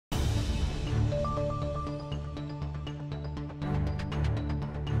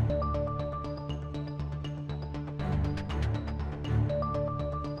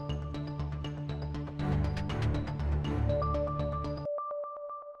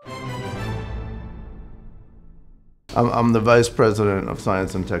I'm the Vice President of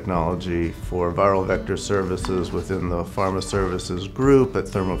Science and Technology for Viral Vector Services within the Pharmaceuticals group at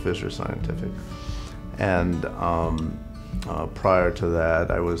Thermo Fisher Scientific. And prior to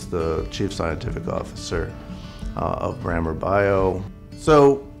that, I was the Chief Scientific Officer of Brammer Bio.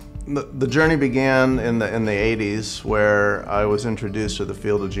 So the journey began in the 80s, where I was introduced to the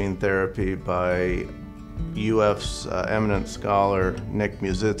field of gene therapy by UF's eminent scholar, Nick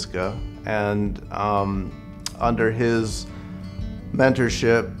Musicka, and under his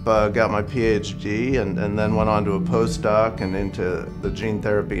mentorship, got my PhD and then went on to a postdoc and into the gene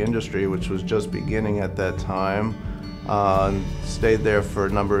therapy industry, which was just beginning at that time. And stayed there for a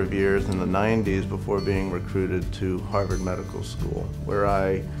number of years in the 90s before being recruited to Harvard Medical School, where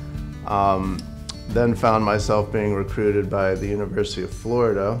I then found myself being recruited by the University of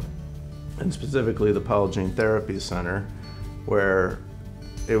Florida, and specifically the Powell Gene Therapy Center, where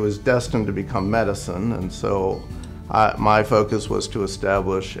it was destined to become medicine. And so my focus was to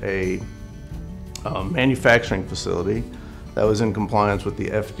establish a manufacturing facility that was in compliance with the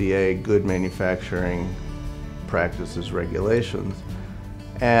FDA Good Manufacturing Practices regulations.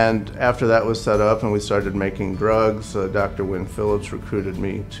 And after that was set up and we started making drugs, Dr. Wynne Phillips recruited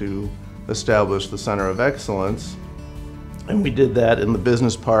me to establish the Center of Excellence. And we did that in the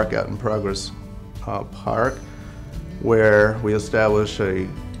business park out in Progress Park, where we established a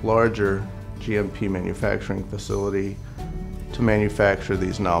larger GMP manufacturing facility to manufacture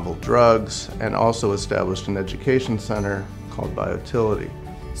these novel drugs, and also established an education center called Biotility.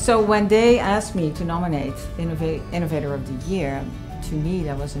 So when they asked me to nominate Innovator of the Year, to me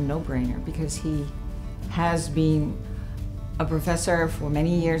that was a no-brainer, because he has been a professor for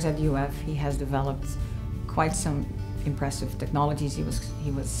many years at UF. He has developed quite some impressive technologies. He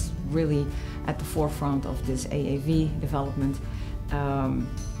was really at the forefront of this AAV development,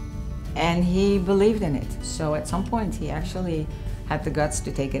 and he believed in it. So at some point he actually had the guts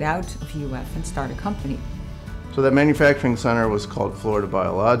to take it out of UF and start a company. So that manufacturing center was called Florida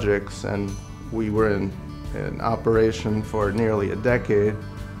Biologix, and we were in operation for nearly a decade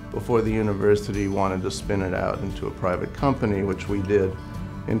before the university wanted to spin it out into a private company, which we did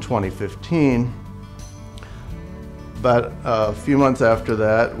in 2015. But a few months after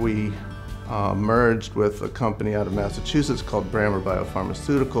that, we merged with a company out of Massachusetts called Brammer Bio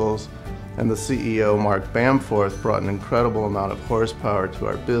Pharmaceuticals, and the CEO, Mark Bamforth, brought an incredible amount of horsepower to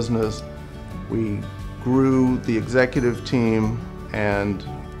our business. We grew the executive team and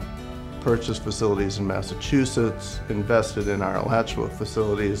purchased facilities in Massachusetts, invested in our Alachua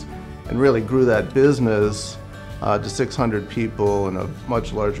facilities, and really grew that business to 600 people and a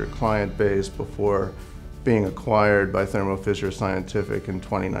much larger client base before being acquired by Thermo Fisher Scientific in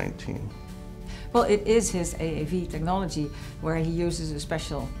 2019. Well, it is his AAV technology where he uses a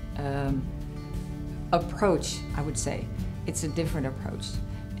special approach, I would say. It's a different approach,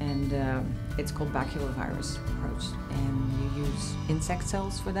 and it's called baculovirus approach, and you use insect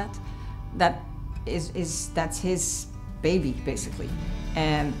cells for that. That's his baby, basically,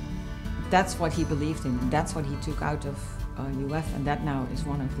 and that's what he believed in, and that's what he took out of UF, and that now is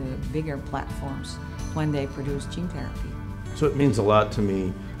one of the bigger platforms when they produce gene therapy. So it means a lot to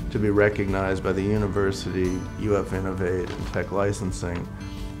me to be recognized by the university, UF Innovate, and Tech Licensing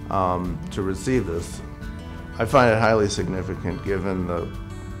to receive this. I find it highly significant given the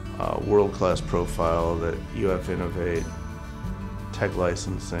world-class profile that UF Innovate, Tech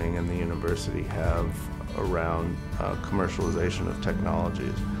Licensing, and the university have around commercialization of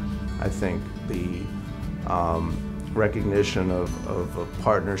technologies. I think the recognition of a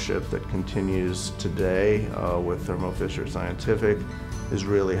partnership that continues today with Thermo Fisher Scientific is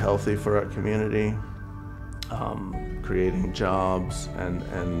really healthy for our community, creating jobs and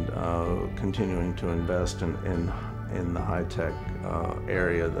continuing to invest in the high-tech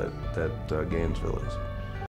area that Gainesville is.